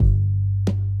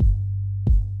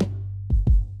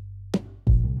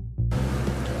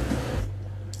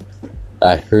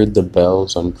I heard the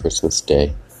bells on Christmas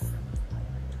Day,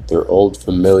 their old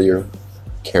familiar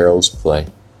carols play,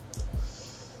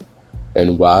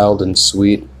 and wild and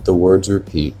sweet the words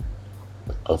repeat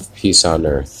of peace on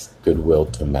earth, goodwill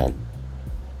to men.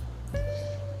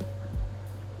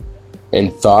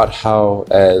 And thought how,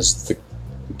 as the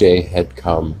day had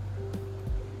come,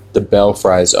 the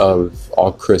belfries of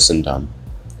all Christendom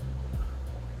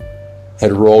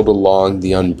had rolled along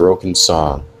the unbroken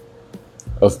song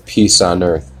of peace on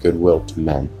earth, goodwill to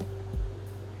men,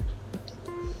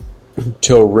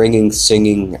 till ringing,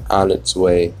 singing on its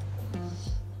way,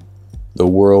 the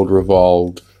world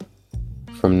revolved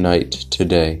from night to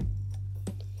day,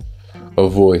 a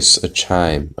voice, a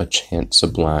chime, a chant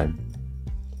sublime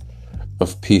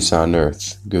of peace on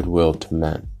earth, goodwill to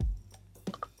men.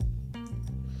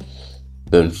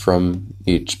 Then from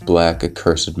each black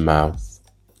accursed mouth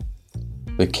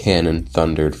the cannon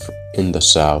thundered in the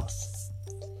south,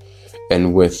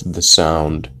 and with the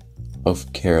sound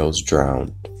of carols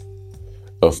drowned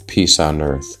of peace on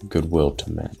earth, goodwill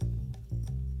to men.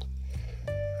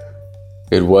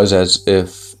 It was as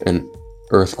if an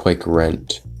earthquake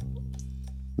rent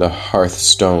the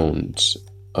hearthstones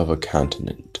of a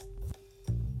continent,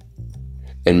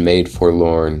 and made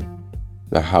forlorn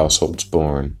the households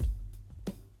born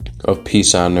of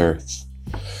peace on earth,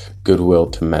 goodwill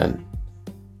to men.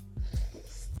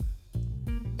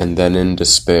 And then in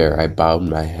despair I bowed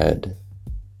my head.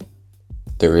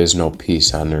 There is no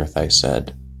peace on earth, I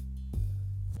said,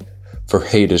 for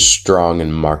hate is strong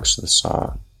and marks the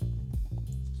song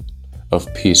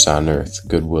of peace on earth,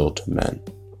 goodwill to men.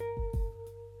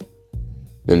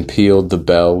 Then pealed the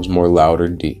bells more louder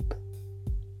deep.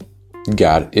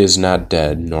 God is not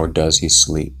dead, nor does he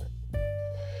sleep.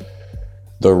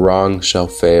 The wrong shall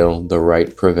fail, the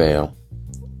right prevail,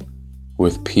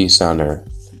 with peace on earth,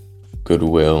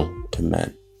 goodwill to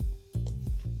men.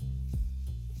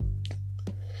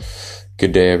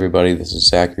 Good day, everybody. This is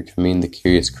Zachary Kameen, the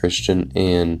Curious Christian,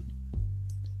 and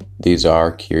these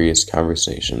are Curious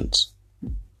Conversations.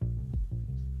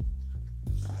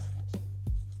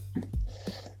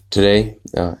 Today,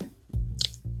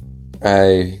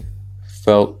 I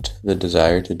felt the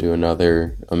desire to do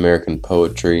another American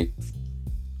poetry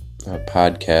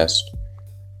podcast,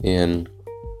 and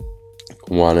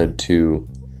wanted to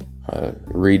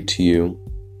read to you,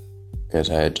 as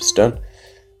I had just done,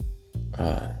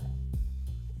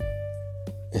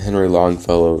 Henry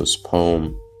Longfellow's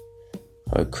poem,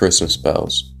 Christmas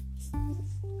Bells.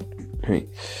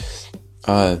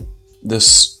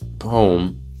 This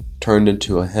poem turned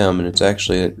into a hymn, and it's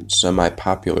actually a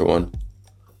semi-popular one.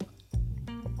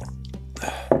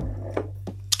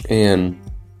 And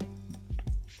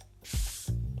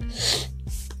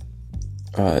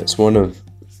it's one of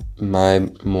my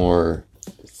more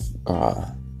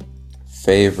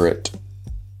favorite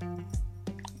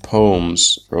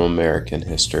poems from American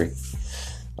history.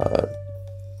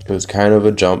 It was kind of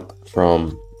a jump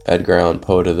from Edgar Allan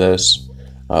Poe to this,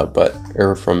 but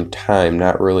from time,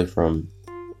 not really from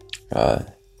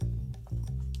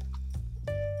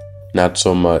not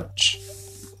so much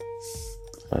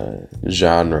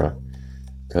genre,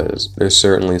 because there's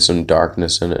certainly some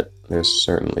darkness in it. There's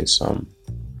certainly some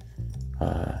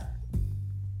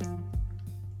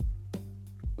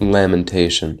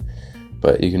lamentation,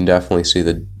 but you can definitely see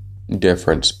the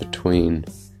difference between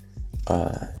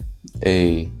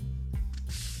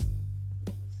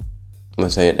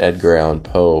let's say an Edgar Allan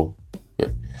Poe.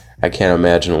 I can't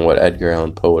imagine what Edgar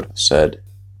Allan Poe would have said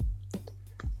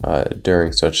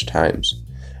during such times.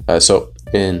 I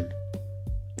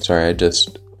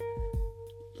just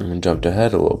jumped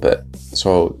ahead a little bit.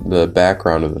 So the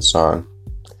background of the song,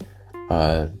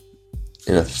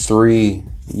 in a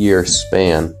 3-year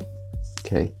span,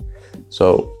 okay,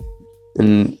 so I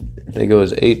think it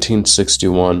was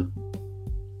 1861,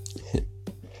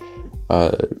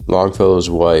 Longfellow's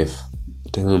wife,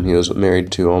 to whom he was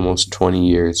married to almost 20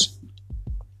 years,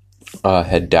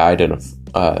 had died in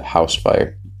a house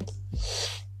fire.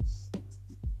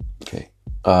 Okay.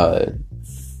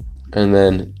 And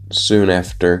then soon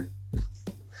after,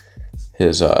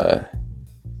 his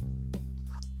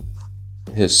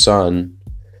son,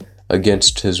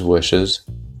 against his wishes,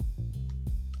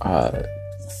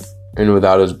 and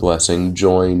without his blessing,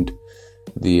 joined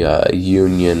the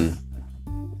Union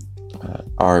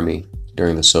Army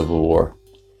during the Civil War.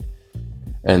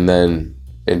 And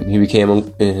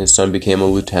his son became a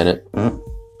lieutenant,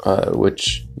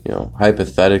 which,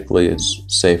 hypothetically is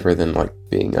safer than like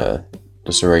being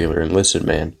just a regular enlisted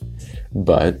man.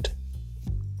 But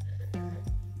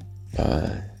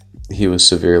he was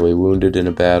severely wounded in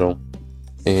a battle,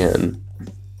 and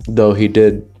though he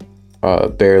did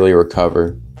barely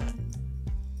recover.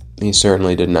 He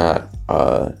certainly did not.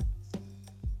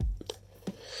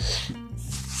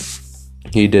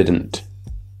 He didn't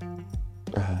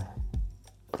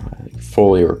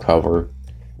fully recover,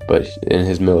 but in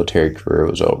his military career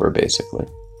was over, basically,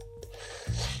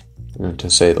 to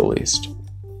say the least.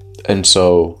 And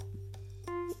so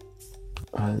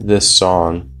this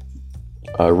song,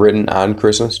 written on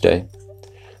Christmas Day,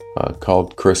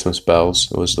 called Christmas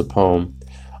Bells, it was the poem,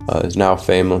 is now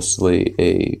famously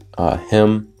a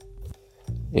hymn,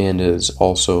 and is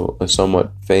also a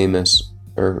somewhat famous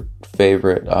or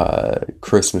favorite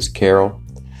Christmas carol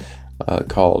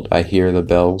called I Hear the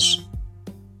Bells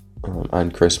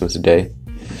on Christmas Day.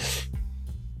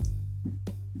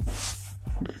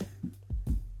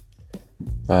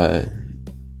 And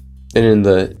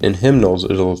in hymnals,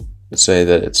 it'll say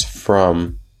that it's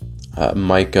from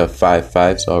Micah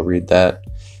 5:5, so I'll read that.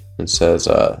 It says,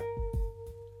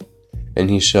 and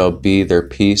he shall be their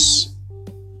peace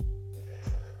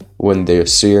when the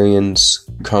Assyrians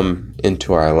come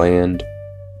into our land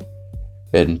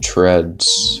and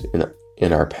treads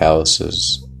in our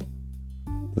palaces.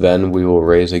 Then we will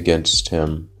raise against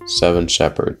him 7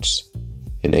 shepherds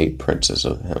and 8 princes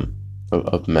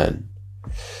of men.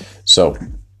 So,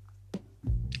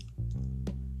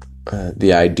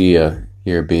 the idea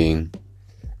here being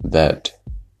that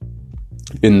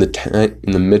in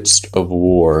the midst of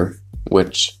war,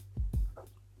 which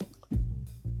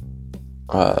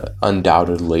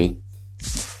undoubtedly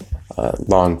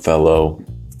Longfellow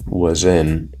was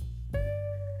in,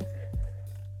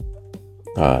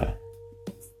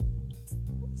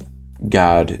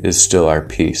 God is still our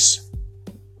peace.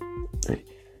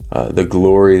 The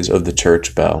glories of the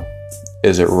church bell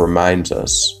is it reminds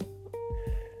us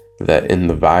that in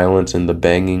the violence and the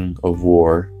banging of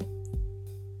war,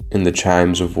 in the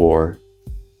chimes of war,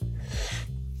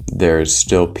 there is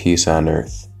still peace on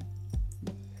earth.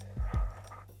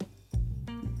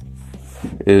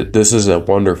 This is a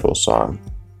wonderful song.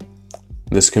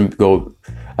 This can go.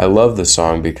 I love this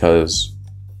song because,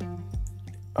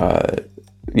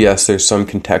 yes, there's some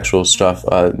contextual stuff.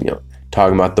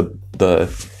 Talking about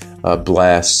the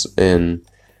blasts in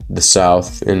the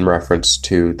South in reference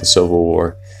to the Civil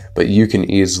War, but you can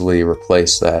easily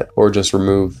replace that or just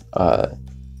remove that,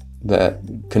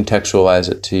 contextualize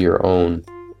it to your own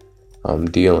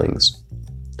dealings.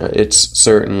 It's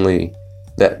certainly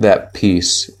that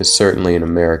piece is certainly an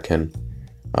American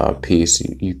piece.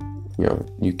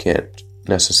 You can't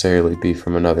necessarily be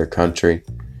from another country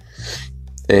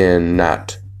and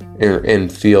not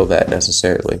and feel that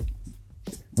necessarily.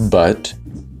 But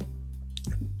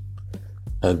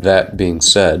that being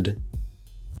said,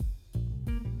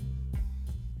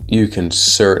 you can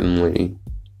certainly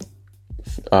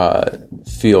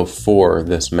feel for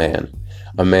this man,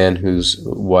 a man whose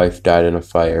wife died in a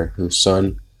fire, whose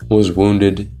son was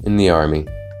wounded in the army.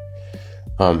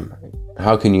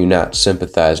 How can you not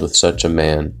sympathize with such a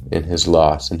man in his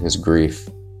loss and his grief,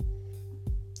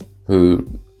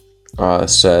 who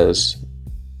says,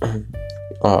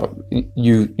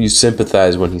 you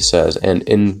sympathize when he says, and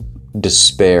in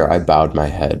despair I bowed my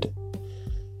head.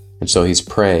 And so he's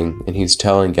praying and he's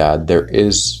telling God, there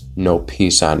is no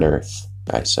peace on earth,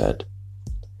 I said.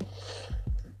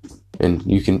 And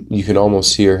you can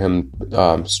almost hear him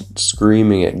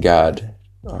screaming at God,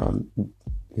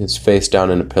 his face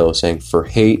down in a pillow, saying, for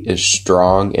hate is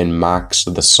strong and mocks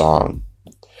the song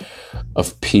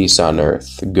of peace on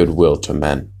earth, goodwill to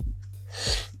men.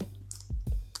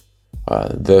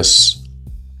 This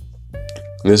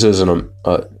is an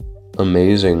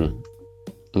amazingly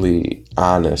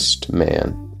honest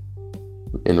man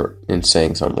in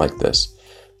saying something like this.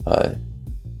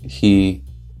 He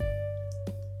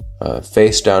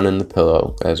face down in the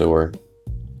pillow, as it were,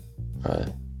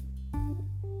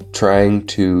 trying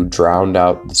to drown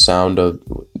out the sound of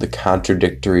the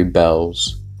contradictory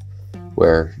bells,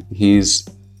 where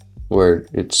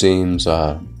it seems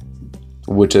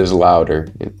which is louder.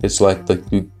 It's like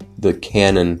the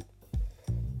cannon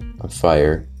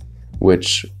fire,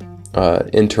 which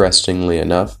interestingly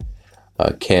enough,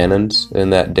 cannons in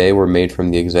that day were made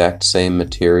from the exact same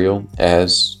material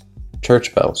as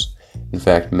church bells. In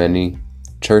fact, many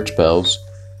church bells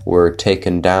were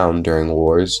taken down during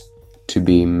wars to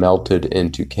be melted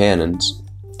into cannons,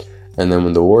 and then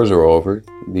when the wars were over,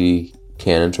 the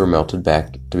cannons were melted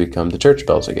back to become the church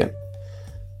bells again.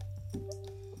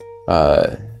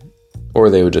 Or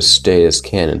they would just stay as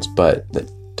cannons, but that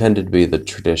tended to be the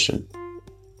tradition.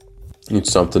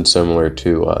 It's something similar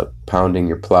to pounding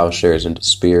your plowshares into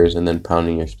spears and then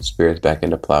pounding your spears back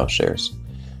into plowshares,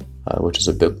 which is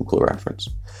a biblical reference.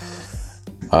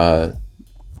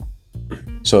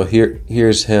 So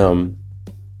here's him.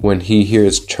 When he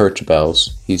hears church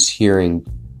bells, he's hearing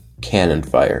cannon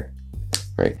fire,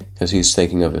 right? Because he's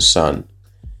thinking of his son.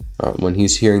 When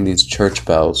he's hearing these church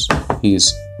bells,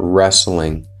 he's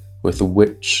wrestling with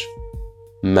which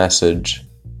message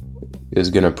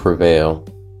is going to prevail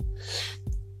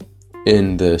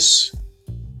in this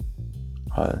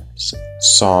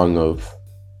song of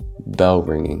bell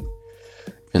ringing.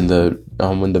 And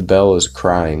when the bell is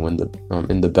crying, when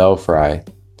in the belfry,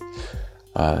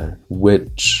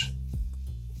 which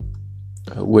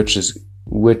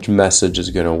message is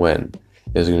going to win?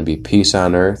 Is it going to be peace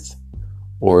on earth,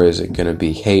 or is it going to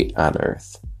be hate on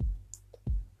earth?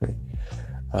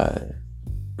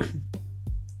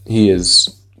 He is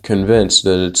convinced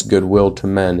that it's goodwill to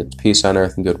men, it's peace on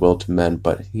earth and goodwill to men,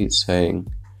 but he's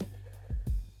saying,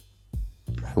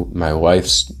 my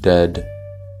wife's dead,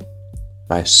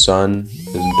 my son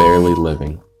is barely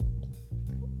living.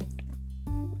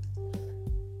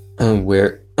 And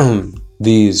where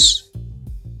these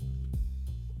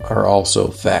are also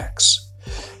facts.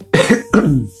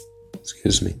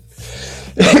 Excuse me.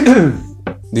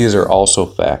 These are also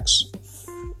facts.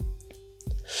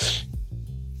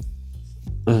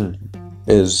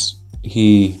 As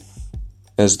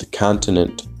the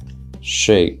continent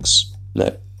shakes,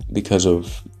 that because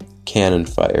of cannon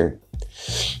fire,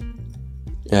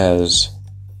 as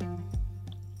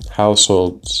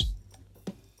households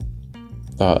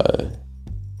are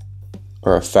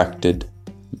affected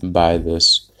by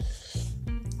this,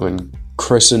 when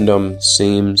Christendom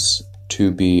seems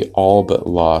to be all but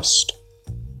lost,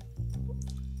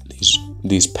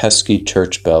 these pesky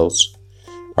church bells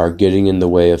are getting in the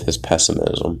way of his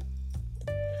pessimism.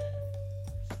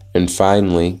 And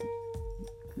finally,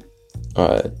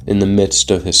 in the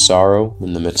midst of his sorrow,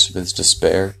 in the midst of his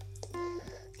despair,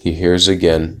 he hears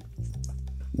again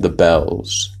the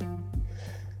bells.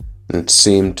 And it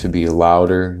seemed to be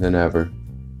louder than ever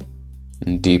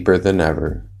and deeper than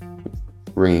ever,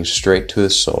 ringing straight to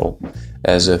his soul,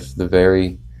 as if the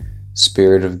very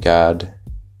Spirit of God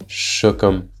shook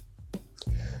him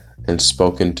and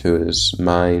spoke into his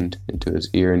mind, into his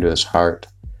ear, into his heart.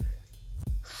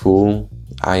 Fool,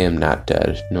 I am not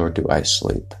dead, nor do I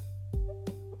sleep.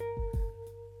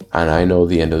 And I know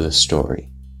the end of the story.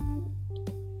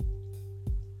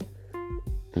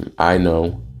 I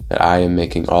know that I am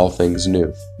making all things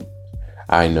new.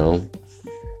 I know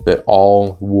that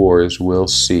all wars will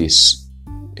cease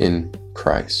in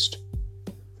Christ.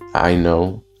 I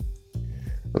know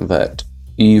that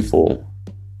evil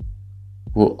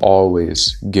will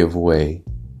always give way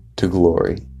to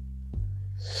glory.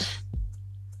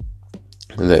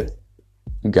 That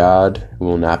God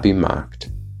will not be mocked.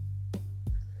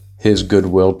 His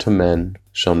goodwill to men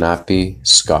shall not be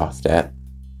scoffed at.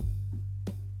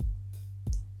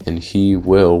 And he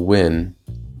will win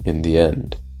in the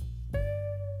end.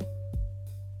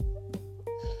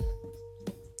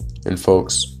 And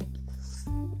folks,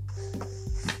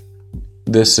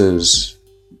 this is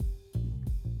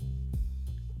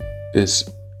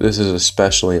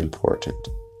especially important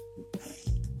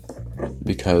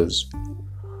because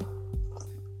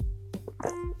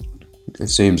it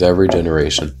seems every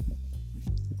generation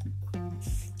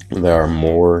there are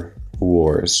more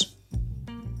wars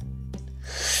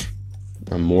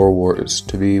and more wars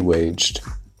to be waged.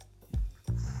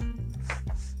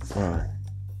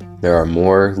 There are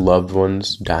more loved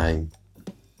ones dying.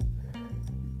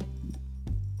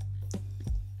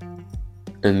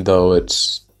 And though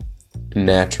it's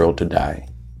natural to die,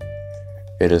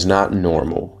 it is not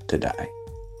normal to die.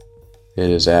 It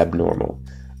is abnormal.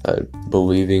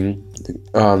 Believing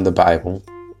the Bible,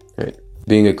 right?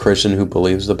 Being a Christian who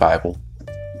believes the Bible,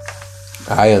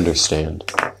 I understand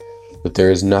that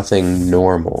there is nothing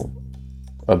normal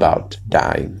about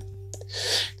dying.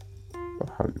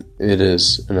 It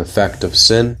is an effect of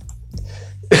sin.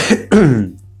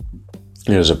 It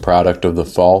is a product of the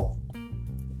fall,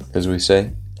 as we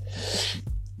say.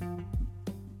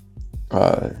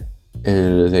 And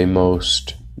it is a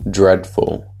most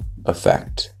dreadful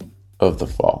effect of the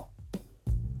fall.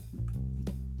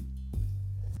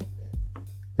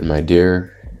 And my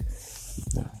dear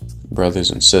brothers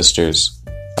and sisters,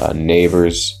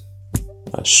 neighbors,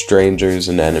 strangers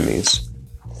and enemies,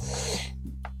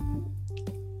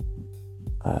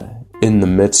 in the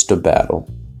midst of battle,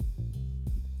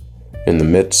 in the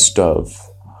midst of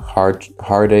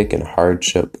heartache and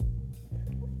hardship,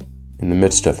 in the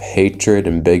midst of hatred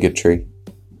and bigotry,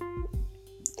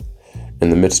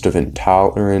 in the midst of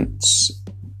intolerance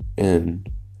and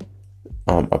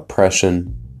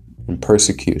oppression and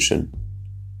persecution,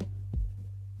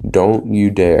 don't you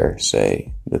dare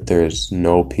say that there is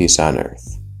no peace on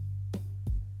earth,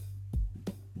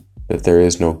 that there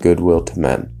is no goodwill to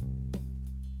men.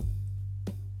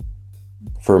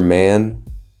 For man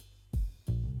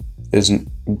is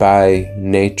by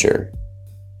nature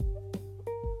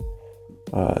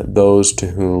those to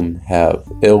whom have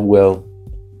ill will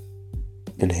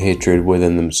and hatred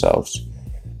within themselves.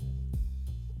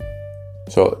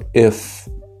 So if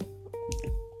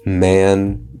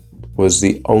man was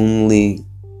the only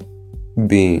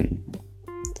being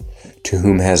to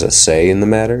whom has a say in the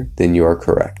matter, then you are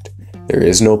correct. There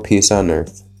is no peace on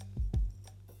earth.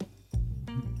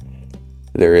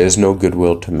 There is no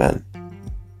goodwill to men.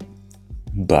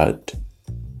 But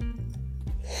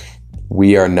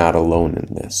we are not alone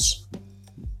in this.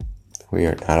 We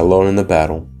are not alone in the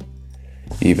battle.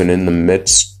 Even in the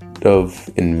midst of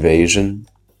invasion,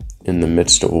 in the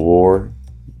midst of war,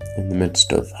 in the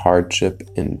midst of hardship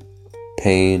and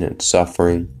pain and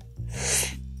suffering,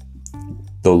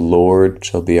 the Lord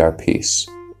shall be our peace.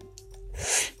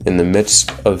 In the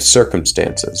midst of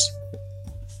circumstances,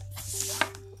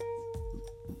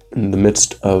 in the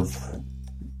midst of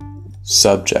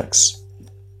subjects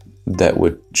that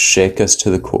would shake us to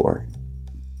the core,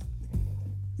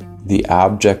 the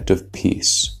object of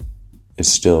peace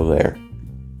is still there.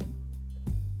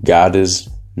 God is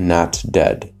not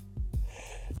dead,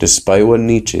 despite what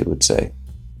Nietzsche would say,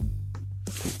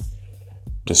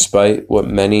 despite what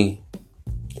many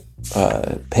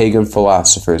pagan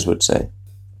philosophers would say,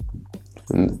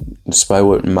 and despite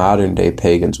what modern day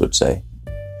pagans would say.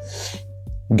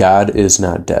 God is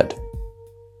not dead.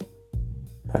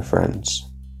 My friends,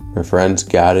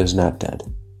 God is not dead.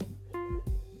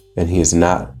 And He is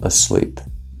not asleep.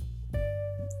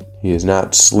 He is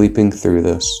not sleeping through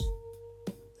this.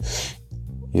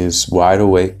 He is wide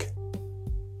awake.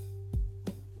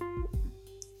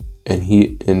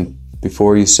 And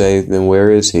before you say, then where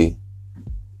is He?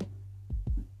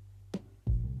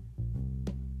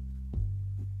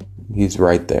 He's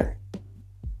right there.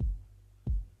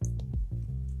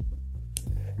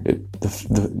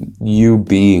 You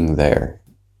being there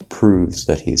proves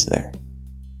that He's there.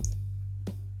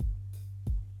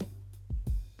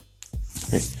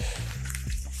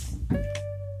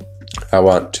 I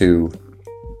want to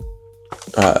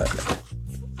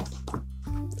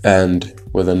end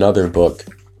with another book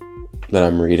that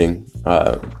I'm reading,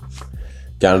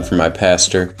 down from my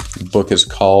pastor. The book is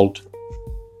called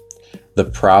The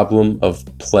Problem of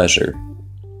Pleasure: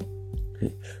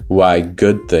 Why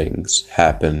Good Things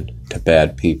Happen to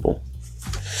Bad People.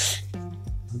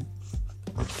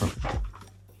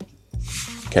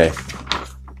 Okay.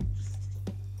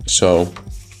 So,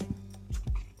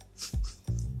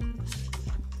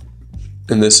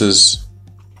 and this is,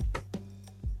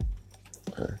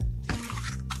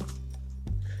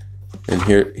 and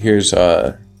here's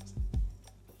a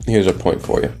point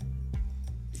for you.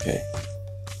 Okay.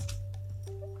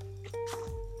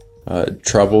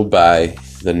 Troubled by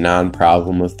the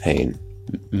non-problem of pain,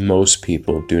 most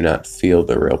people do not feel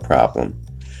the real problem.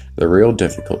 The real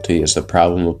difficulty is the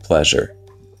problem of pleasure.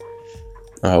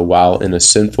 While in a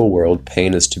sinful world,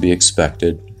 pain is to be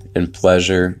expected and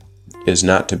pleasure is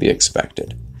not to be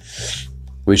expected,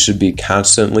 we should be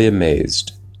constantly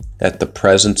amazed at the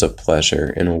presence of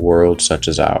pleasure in a world such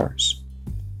as ours.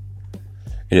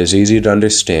 It is easy to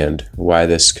understand why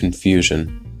this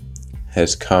confusion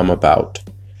has come about.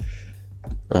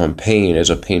 Pain is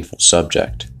a painful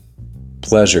subject.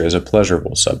 Pleasure is a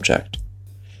pleasurable subject.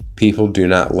 People do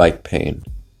not like pain.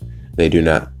 They do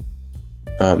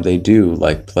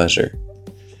like pleasure.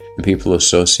 And people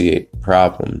associate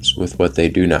problems with what they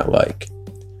do not like.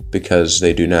 Because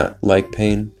they do not like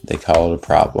pain, they call it a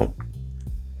problem.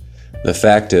 The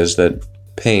fact is that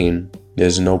pain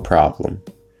is no problem,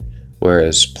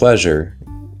 whereas pleasure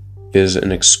is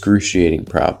an excruciating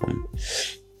problem.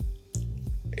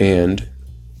 And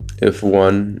if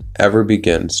one ever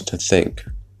begins to think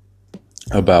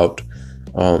about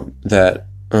that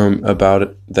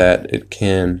it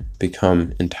can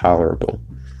become intolerable,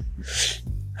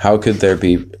 how could there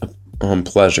be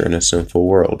pleasure in a sinful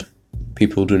world?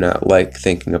 People do not like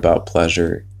thinking about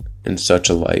pleasure in such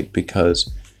a light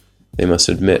because they must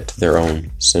admit their own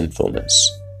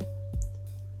sinfulness.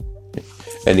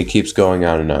 And he keeps going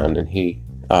on, and he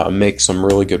makes some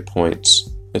really good points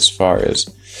as far as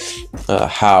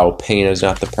how pain is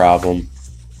not the problem,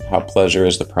 how pleasure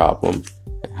is the problem,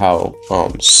 how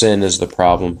sin is the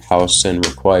problem, how sin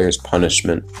requires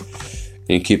punishment. And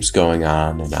he keeps going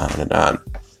on and on and on.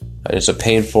 And it's a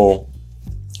painful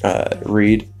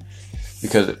read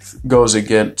because it goes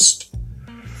against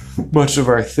much of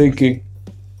our thinking.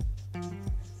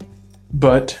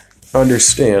 But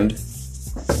understand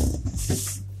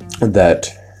that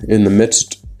in the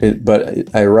midst,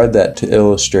 but I read that to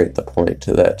illustrate the point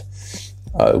that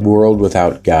a world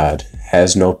without God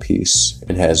has no peace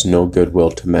and has no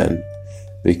goodwill to men,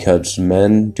 because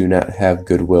men do not have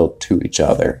goodwill to each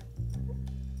other.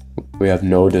 We have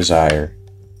no desire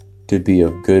to be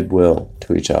of goodwill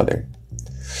to each other.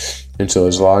 And so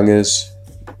as long as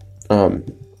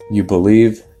you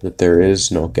believe that there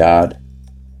is no God,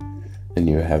 and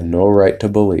you have no right to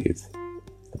believe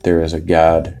that there is a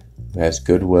God who has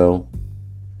goodwill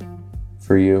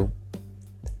for you,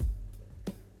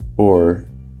 or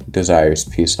desires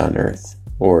peace on earth,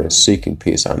 or is seeking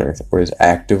peace on earth, or is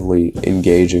actively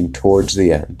engaging towards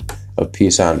the end of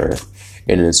peace on earth,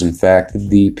 and is in fact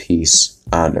the peace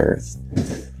on earth.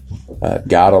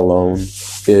 God alone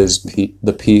is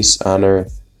the peace on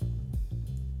earth,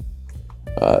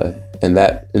 and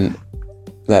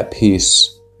that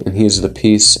peace, and He is the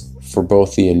peace for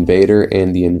both the invader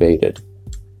and the invaded,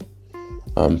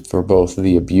 for both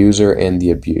the abuser and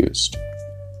the abused.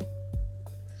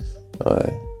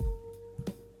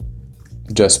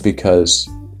 Just because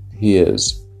He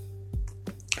is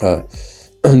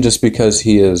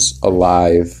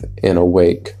alive and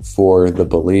awake for the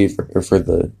believer, or for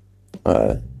the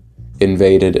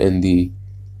invaded and the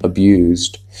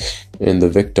abused and the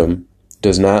victim,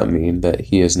 does not mean that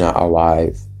He is not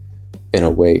alive and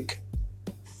awake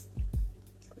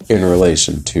in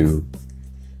relation to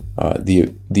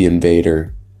the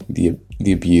invader, the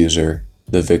abuser,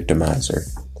 the victimizer.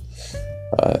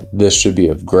 This should be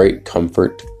of great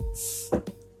comfort,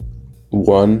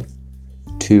 one,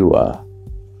 to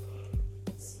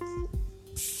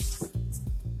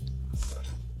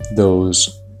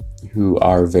those who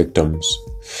are victims,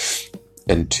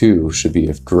 and two, should be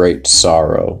of great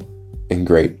sorrow and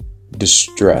great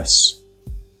distress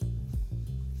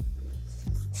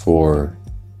for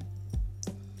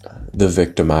the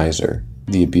victimizer,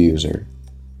 the abuser,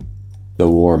 the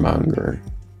warmonger,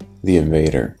 the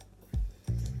invader.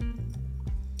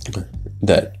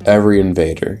 That every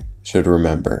invader should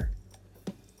remember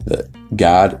that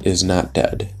God is not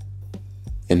dead,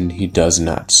 and He does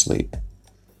not sleep,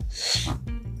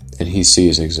 and He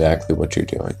sees exactly what you're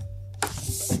doing.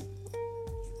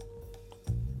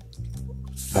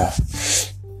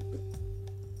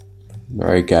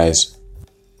 Alright, guys,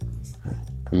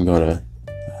 I'm gonna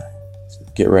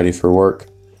get ready for work.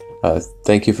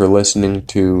 Thank you for listening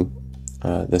to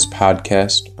this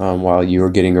podcast while you were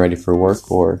getting ready for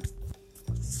work, or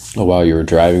while you were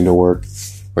driving to work,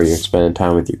 or you're spending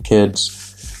time with your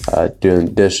kids,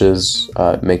 doing dishes,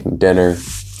 making dinner,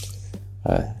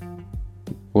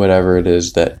 whatever it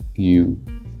is that you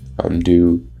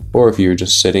do, or if you're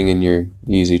just sitting in your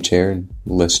easy chair and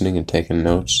listening and taking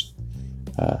notes.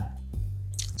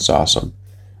 It's awesome.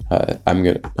 I'm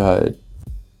gonna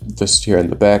just here in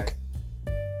the back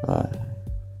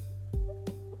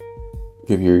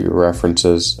give you your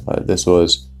references. This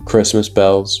was Christmas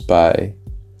Bells by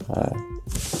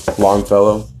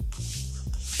Longfellow,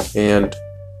 and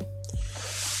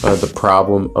The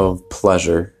Problem of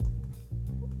Pleasure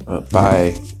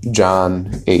by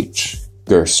John H.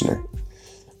 Gerstner,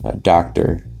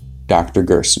 Dr.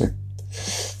 Gerstner.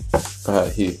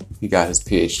 He got his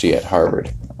PhD at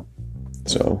Harvard,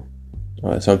 so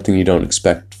something you don't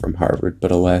expect from Harvard,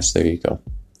 but alas, there you go.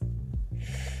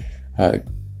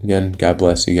 Again, God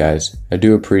bless you guys. I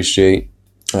do appreciate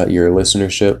your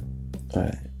listenership,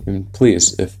 and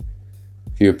please, if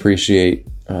you appreciate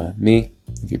me,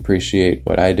 if you appreciate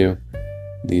what I do,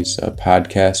 these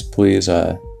podcasts, please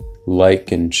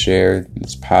like and share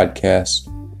this podcast.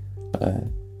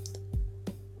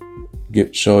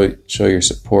 Show your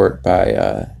support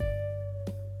by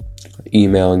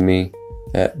emailing me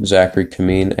at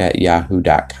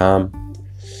zacharykameen@yahoo.com.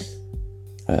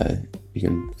 You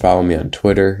can follow me on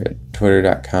Twitter at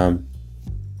twitter.com,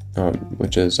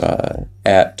 which is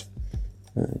at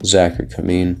Zachary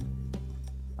Kameen.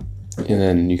 And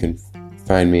then you can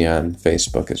find me on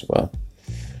Facebook as well.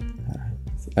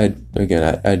 I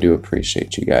do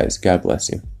appreciate you guys. God bless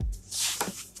you.